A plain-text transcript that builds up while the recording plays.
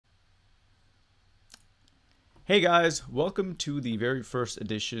Hey guys, welcome to the very first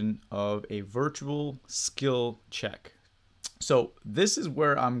edition of a virtual skill check. So this is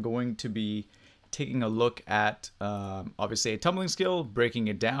where I'm going to be taking a look at obviously a tumbling skill, breaking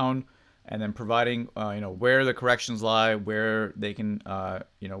it down, and then providing where the corrections lie, where they can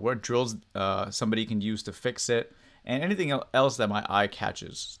what drills somebody can use to fix it, and anything else that my eye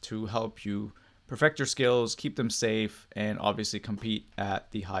catches to help you perfect your skills, keep them safe, and obviously compete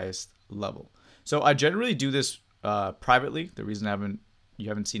at the highest level. So I generally do this privately. The reason you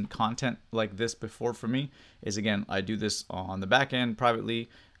haven't seen content like this before from me is, again, I do this on the back end privately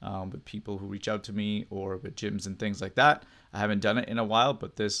with people who reach out to me or with gyms and things like that. I haven't done it in a while,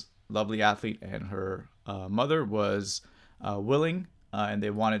 but this lovely athlete and her mother was willing and they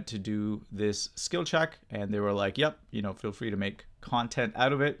wanted to do this skill check, and they were like, yep, feel free to make content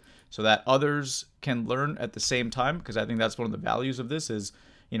out of it so that others can learn at the same time, because I think that's one of the values of this is,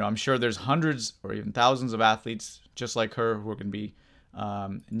 I'm sure there's hundreds or even thousands of athletes just like her who are going to be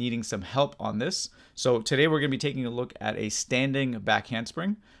needing some help on this. So today we're going to be taking a look at a standing back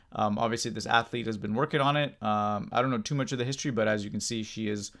handspring. Obviously, this athlete has been working on it. I don't know too much of the history, but as you can see, she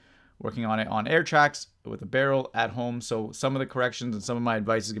is working on it on air tracks with a barrel at home. So some of the corrections and some of my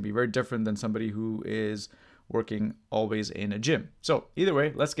advice is going to be very different than somebody who is working always in a gym. So either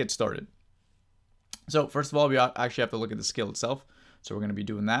way, let's get started. So first of all, we actually have to look at the skill itself. So we're going to be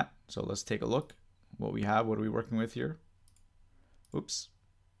doing that. So let's take a look what we have. What are we working with here? Oops.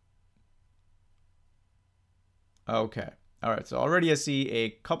 Okay. All right. So already I see a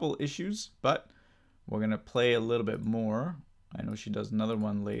couple issues, but we're going to play a little bit more. I know she does another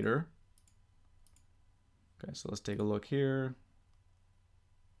one later. Okay. So let's take a look here.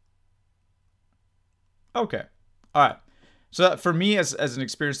 Okay. All right. So that, for me, as an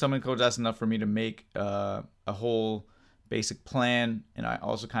experienced tumbling coach, that's enough for me to make a whole basic plan, and I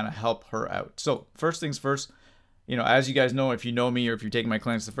also kind of help her out. So first things first, as you guys know, if you know me or if you're taking my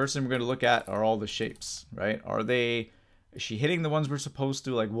clients, the first thing we're going to look at are all the shapes, right? Is she hitting the ones we're supposed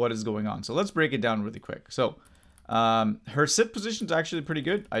to? Like, what is going on? So let's break it down really quick. So her sit position is actually pretty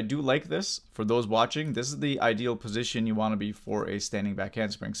good. I do like this. For those watching, this is the ideal position you want to be for a standing back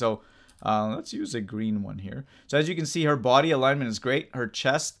handspring. So let's use a green one here. So as you can see, her body alignment is great. Her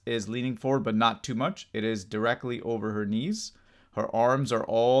chest is leaning forward, but not too much. It is directly over her knees. Her arms are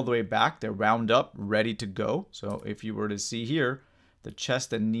all the way back. They're wound up, ready to go. So if you were to see here, the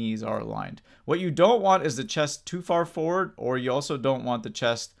chest and knees are aligned. What you don't want is the chest too far forward, or you also don't want the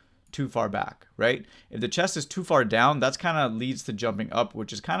chest too far back, right? If the chest is too far down, that's kind of leads to jumping up,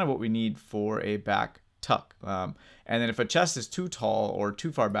 which is kind of what we need for a back tuck. And then if a chest is too tall or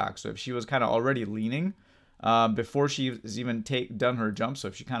too far back, so if she was kind of already leaning before she has even done her jump, so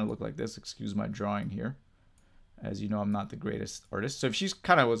if she kind of looked like this, excuse my drawing here, as you know, I'm not the greatest artist. So if she's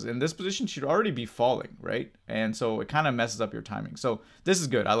kind of was in this position, she'd already be falling, right? And so it kind of messes up your timing. So this is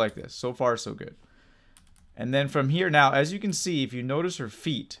good. I like this. So far, so good. And then from here now, as you can see, if you notice her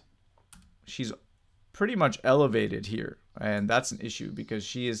feet, she's pretty much elevated here. And that's an issue because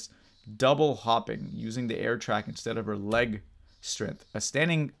she is double hopping using the air track instead of her leg strength. A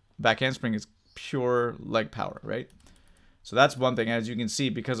standing back handspring is pure leg power, right? So that's one thing. As you can see,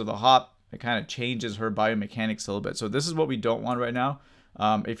 because of the hop, it kind of changes her biomechanics a little bit. So this is what we don't want right now.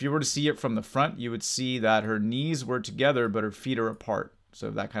 If you were to see it from the front, you would see that her knees were together, but her feet are apart. So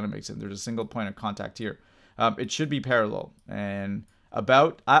that kind of makes sense. There's a single point of contact here. It should be parallel and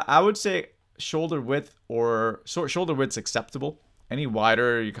about, I would say shoulder width, or shoulder width's acceptable. Any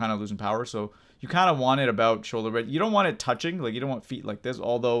wider, you're kind of losing power. So you kind of want it about shoulder width. You don't want it touching, like you don't want feet like this,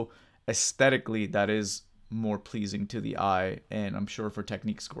 although aesthetically that is more pleasing to the eye and I'm sure for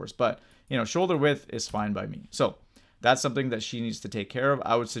technique scores. But, shoulder width is fine by me. So that's something that she needs to take care of.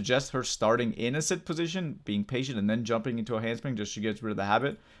 I would suggest her starting in a sit position, being patient, and then jumping into a handspring just so she gets rid of the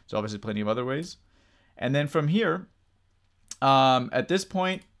habit. So obviously plenty of other ways. And then from here, at this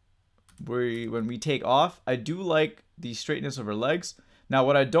point, when we take off, I do like the straightness of her legs. Now,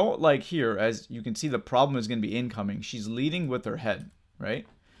 what I don't like here, as you can see, the problem is going to be incoming. She's leading with her head, right?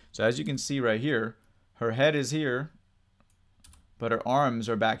 So as you can see right here, her head is here, but her arms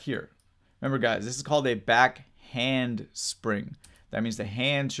are back here. Remember, guys, this is called a back handspring. That means the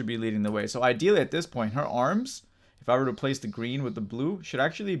hand should be leading the way. So ideally at this point, her arms, if I were to place the green with the blue, should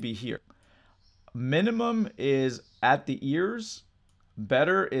actually be here. Minimum is at the ears.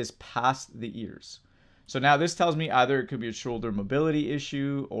 Better is past the ears. So now this tells me either it could be a shoulder mobility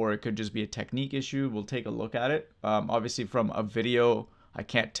issue or it could just be a technique issue. We'll take a look at it. Obviously from a video, I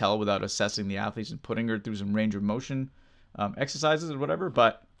can't tell without assessing the athletes and putting her through some range of motion exercises or whatever.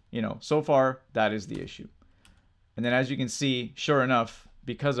 But, so far that is the issue. And then as you can see, sure enough,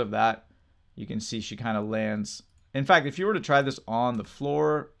 because of that, you can see she kind of lands. In fact, if you were to try this on the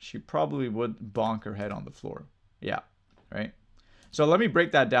floor, she probably would bonk her head on the floor. Yeah, right? So let me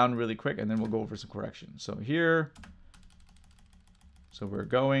break that down really quick, and then we'll go over some corrections. So here, so we're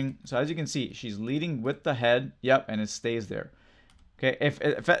going. So as you can see, she's leading with the head. Yep, and it stays there. Okay,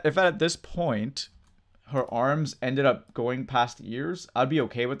 if at this point, her arms ended up going past the ears, I'd be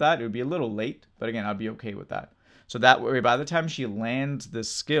okay with that. It would be a little late, but again, I'd be okay with that. So that way, by the time she lands the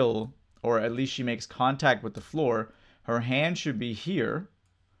skill, or at least she makes contact with the floor, her hand should be here,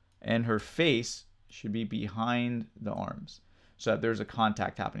 and her face should be behind the arms, so that there's a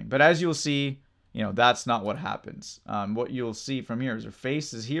contact happening. But as you'll see, you know, that's not what happens. What you'll see from here is her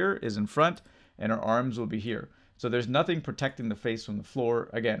face is here, is in front, and her arms will be here. So there's nothing protecting the face from the floor.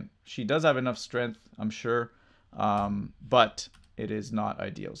 Again, she does have enough strength, I'm sure, but it is not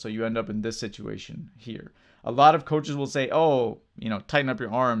ideal. So you end up in this situation here. A lot of coaches will say, oh, you know, tighten up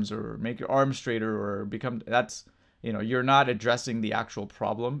your arms or make your arms straighter or become, that's, you know, you're not addressing the actual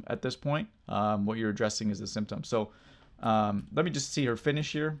problem at this point. What you're addressing is the symptom. So let me just see her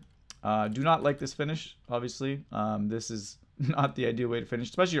finish here. Do not like this finish, obviously. This is not the ideal way to finish,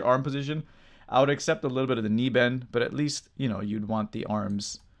 especially your arm position. I would accept a little bit of the knee bend, but at least, you know, you'd want the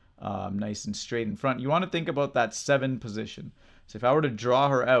arms nice and straight in front. You want to think about that 7 position. So if I were to draw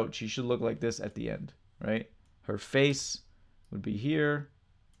her out, she should look like this at the end, right? Her face would be here.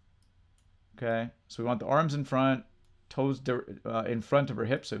 Okay, so we want the arms in front, toes in front of her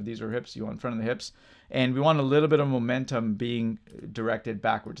hips. So if these are hips, you want in front of the hips. And we want a little bit of momentum being directed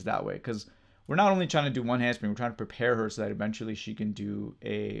backwards that way, because we're not only trying to do one handspring, we're trying to prepare her so that eventually she can do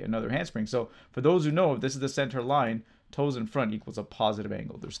another handspring. So for those who know, if this is the center line, toes in front equals a positive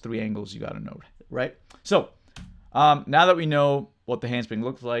angle. There's 3 angles you got to know, right? So now that we know what the handspring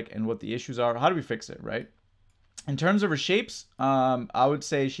looks like and what the issues are, how do we fix it, right? In terms of her shapes, I would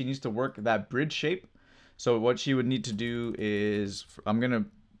say she needs to work that bridge shape. So what she would need to do is, I'm going to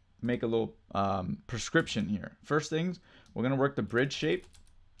make a little prescription here. First things, we're going to work the bridge shape,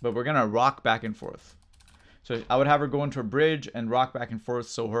 but we're going to rock back and forth. So I would have her go into a bridge and rock back and forth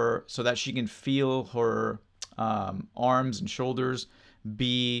so that she can feel her arms and shoulders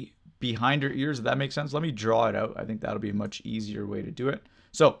be behind her ears, if that makes sense. Let me draw it out. I think that'll be a much easier way to do it.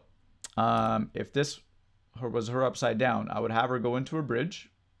 So if this was her upside down, I would have her go into a bridge,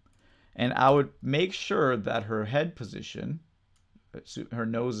 and I would make sure that her head position, her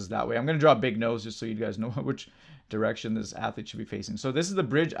nose is that way. I'm going to draw a big nose just so you guys know which direction this athlete should be facing. So this is the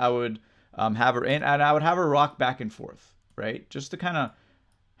bridge I would have her in, and I would have her rock back and forth, right? Just to kind of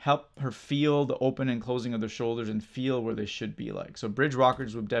help her feel the open and closing of the shoulders and feel where they should be like. So bridge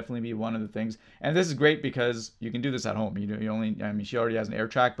rockers would definitely be one of the things. And this is great because you can do this at home. I mean, she already has an air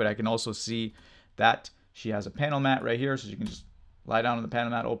track, but I can also see that she has a panel mat right here, so she can just lie down on the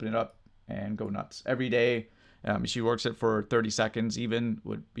panel mat, open it up, and go nuts. Every day, she works it for 30 seconds even,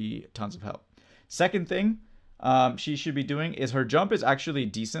 would be tons of help. Second thing she should be doing is her jump is actually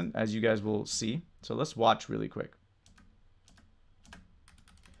decent, as you guys will see. So let's watch really quick.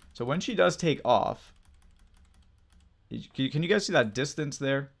 So when she does take off, can you guys see that distance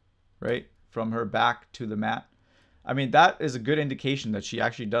there, right? From her back to the mat. I mean, that is a good indication that she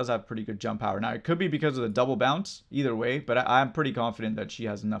actually does have pretty good jump power. Now, it could be because of the double bounce, either way, but I'm pretty confident that she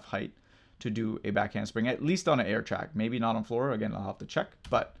has enough height to do a back handspring, at least on an air track. Maybe not on floor. Again, I'll have to check,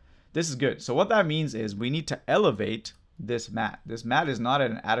 but this is good. So what that means is we need to elevate this mat. This mat is not at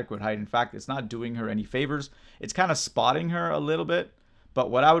an adequate height. In fact, it's not doing her any favors. It's kind of spotting her a little bit,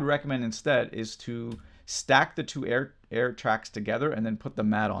 but what I would recommend instead is to stack the 2 air tracks together and then put the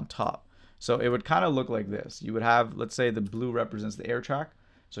mat on top. So it would kind of look like this. You would have, let's say the blue represents the air track.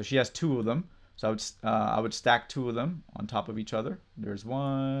 So she has 2 of them. So I would stack 2 of them on top of each other. There's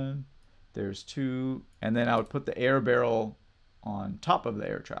 1, there's 2, and then I would put the air barrel on top of the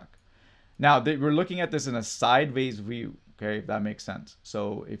air track. Now we're looking at this in a sideways view, okay, if that makes sense.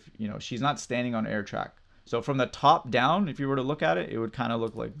 So if, you know, she's not standing on air track. So from the top down, if you were to look at it, it would kind of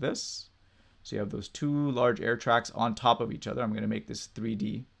look like this. So you have those 2 large air tracks on top of each other. I'm going to make this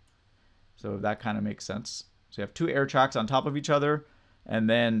 3D. So that kind of makes sense. So you have 2 air tracks on top of each other. And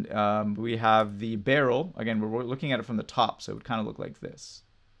then we have the barrel. Again, we're looking at it from the top. So it would kind of look like this.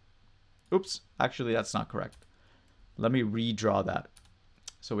 Oops, actually, that's not correct. Let me redraw that.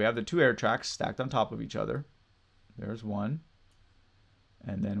 So we have the 2 air tracks stacked on top of each other. There's 1.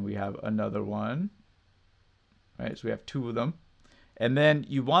 And then we have another one. Right, so we have 2 of them. And then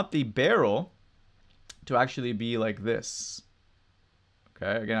you want the barrel to actually be like this.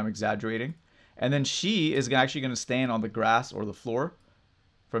 Okay, again, I'm exaggerating. And then she is actually going to stand on the grass or the floor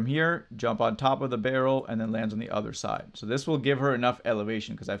From here, jump on top of the barrel and then lands on the other side. So this will give her enough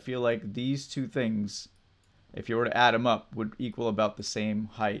elevation because I feel like these two things, if you were to add them up, would equal about the same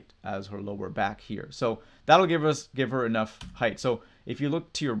height as her lower back here. So that'll give her enough height. So if you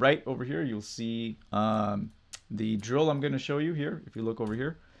look to your right over here, you'll see the drill I'm going to show you here. If you look over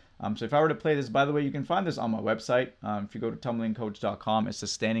here. So if I were to play this, by the way, you can find this on my website. If you go to tumblingcoach.com, it's a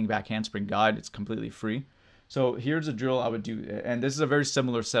standing back handspring guide. It's completely free. So here's a drill I would do. And this is a very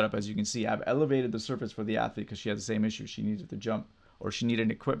similar setup. As you can see, I've elevated the surface for the athlete because she had the same issue. She needed to jump, or she needed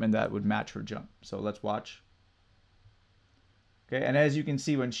equipment that would match her jump. So let's watch. Okay, and as you can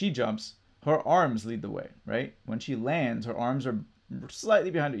see, when she jumps, her arms lead the way, right? When she lands, her arms are slightly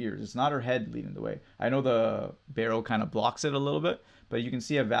behind her ears. It's not her head leading the way. I know the barrel kind of blocks it a little bit, but you can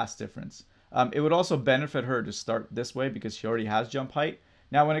see a vast difference. It would also benefit her to start this way because she already has jump height.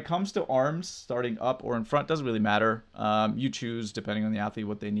 Now, when it comes to arms starting up or in front, doesn't really matter. You choose, depending on the athlete,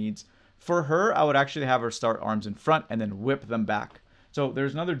 what they need. For her, I would actually have her start arms in front and then whip them back. So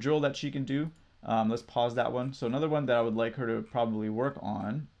there's another drill that she can do. Let's pause that one. So another one that I would like her to probably work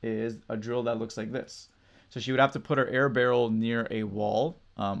on is a drill that looks like this. So she would have to put her air barrel near a wall,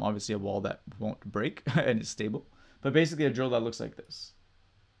 obviously a wall that won't break and is stable, but basically a drill that looks like this.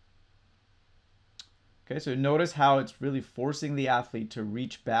 Okay, so notice how it's really forcing the athlete to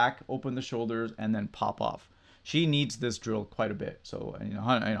reach back, open the shoulders, and then pop off. She needs this drill quite a bit. So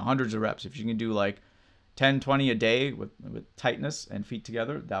hundreds of reps. If you can do like 10, 20 a day with tightness and feet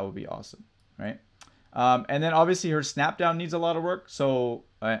together, that would be awesome, right? And then obviously her snap down needs a lot of work. So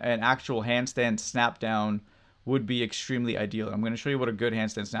an actual handstand snap down would be extremely ideal. I'm going to show you what a good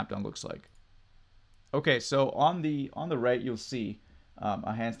handstand snap down looks like. Okay, so on the right, you'll see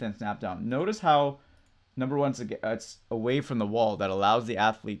a handstand snap down. Notice how number one, it's away from the wall. That allows the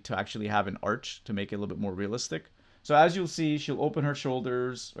athlete to actually have an arch to make it a little bit more realistic. So as you'll see, she'll open her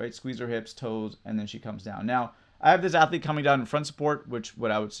shoulders, right, squeeze her hips, toes, and then she comes down. Now, I have this athlete coming down in front support, which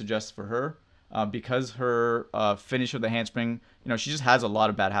what I would suggest for her, because her finish of the handspring, she just has a lot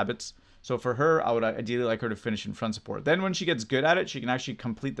of bad habits. So for her, I would ideally like her to finish in front support. Then when she gets good at it, she can actually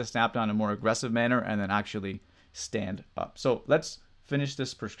complete the snap down in a more aggressive manner and then actually stand up. So let's finish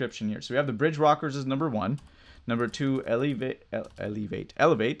this prescription here. So we have the bridge rockers as number one. Number two, elevate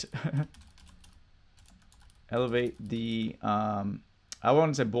the, I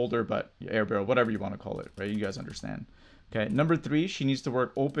won't say boulder, but air barrel, whatever you want to call it, right? You guys understand. Okay, number three, she needs to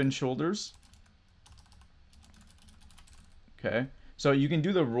work open shoulders. Okay, so you can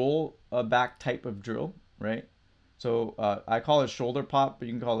do the roll back type of drill, right? So I call it shoulder pop, but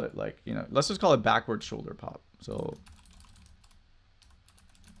you can call it like, let's just call it backward shoulder pop. So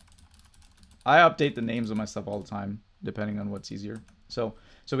I update the names of my stuff all the time, depending on what's easier. So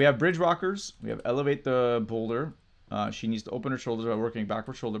we have bridge rockers. We have elevate the boulder. She needs to open her shoulders by working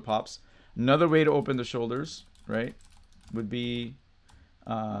backward shoulder pops. Another way to open the shoulders, right, would be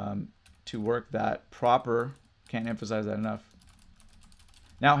to work that proper, can't emphasize that enough.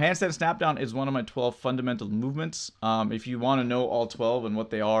 Now, handstand snap down is one of my 12 fundamental movements. If you want to know all 12 and what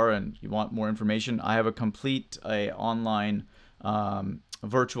they are and you want more information, I have a complete online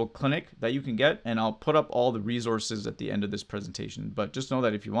virtual clinic that you can get, and I'll put up all the resources at the end of this presentation. But just know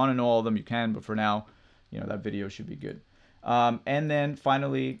that if you want to know all of them, you can, but for now, that video should be good. And then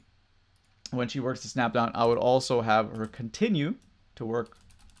finally, when she works the snap down, I would also have her continue to work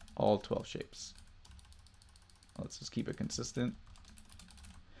all 12 shapes. Let's just keep it consistent.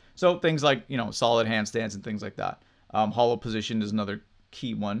 So things like, solid handstands and things like that. Hollow position is another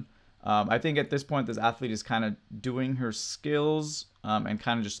key one. I think at this point, this athlete is kind of doing her skills and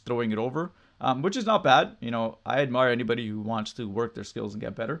kind of just throwing it over, which is not bad. I admire anybody who wants to work their skills and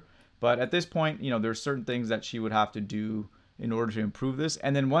get better. But at this point, there's certain things that she would have to do in order to improve this.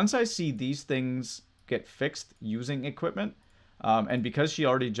 And then once I see these things get fixed using equipment, and because she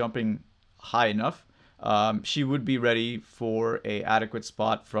already jumping high enough, she would be ready for an adequate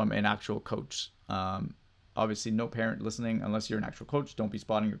spot from an actual coach. Obviously, no parent listening, unless you're an actual coach, don't be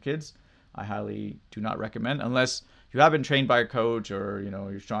spotting your kids. I highly do not recommend, unless you have been trained by a coach or,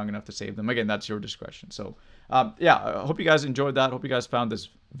 you're strong enough to save them. Again, that's your discretion. So, yeah, I hope you guys enjoyed that. Hope you guys found this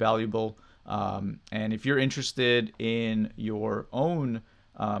valuable. And if you're interested in your own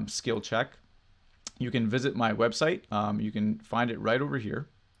skill check, you can visit my website. You can find it right over here.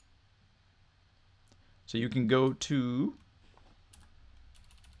 So you can go to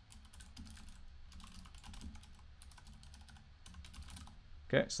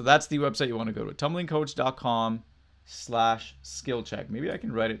okay, so that's the website you want to go to, tumblingcoach.com/skill check. Maybe I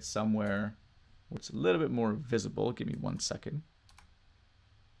can write it somewhere where it's a little bit more visible. Give me 1 second.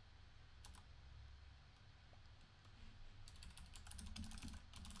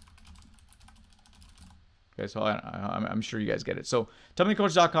 Okay, so I'm sure you guys get it. So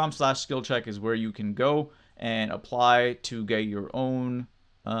tumblingcoach.com/skill check is where you can go and apply to get your own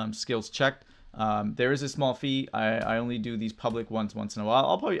skills checked. There is a small fee. I only do these public ones once in a while.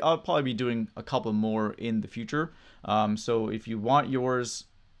 I'll probably be doing a couple more in the future. So if you want yours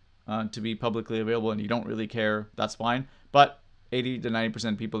to be publicly available and you don't really care, that's fine. But 80 to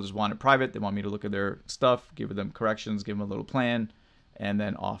 90% of people just want it private. They want me to look at their stuff, give them corrections, give them a little plan, and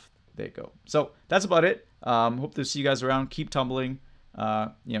then off they go. So that's about it. Hope to see you guys around. Keep tumbling.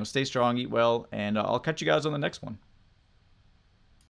 Stay strong, eat well, and I'll catch you guys on the next one.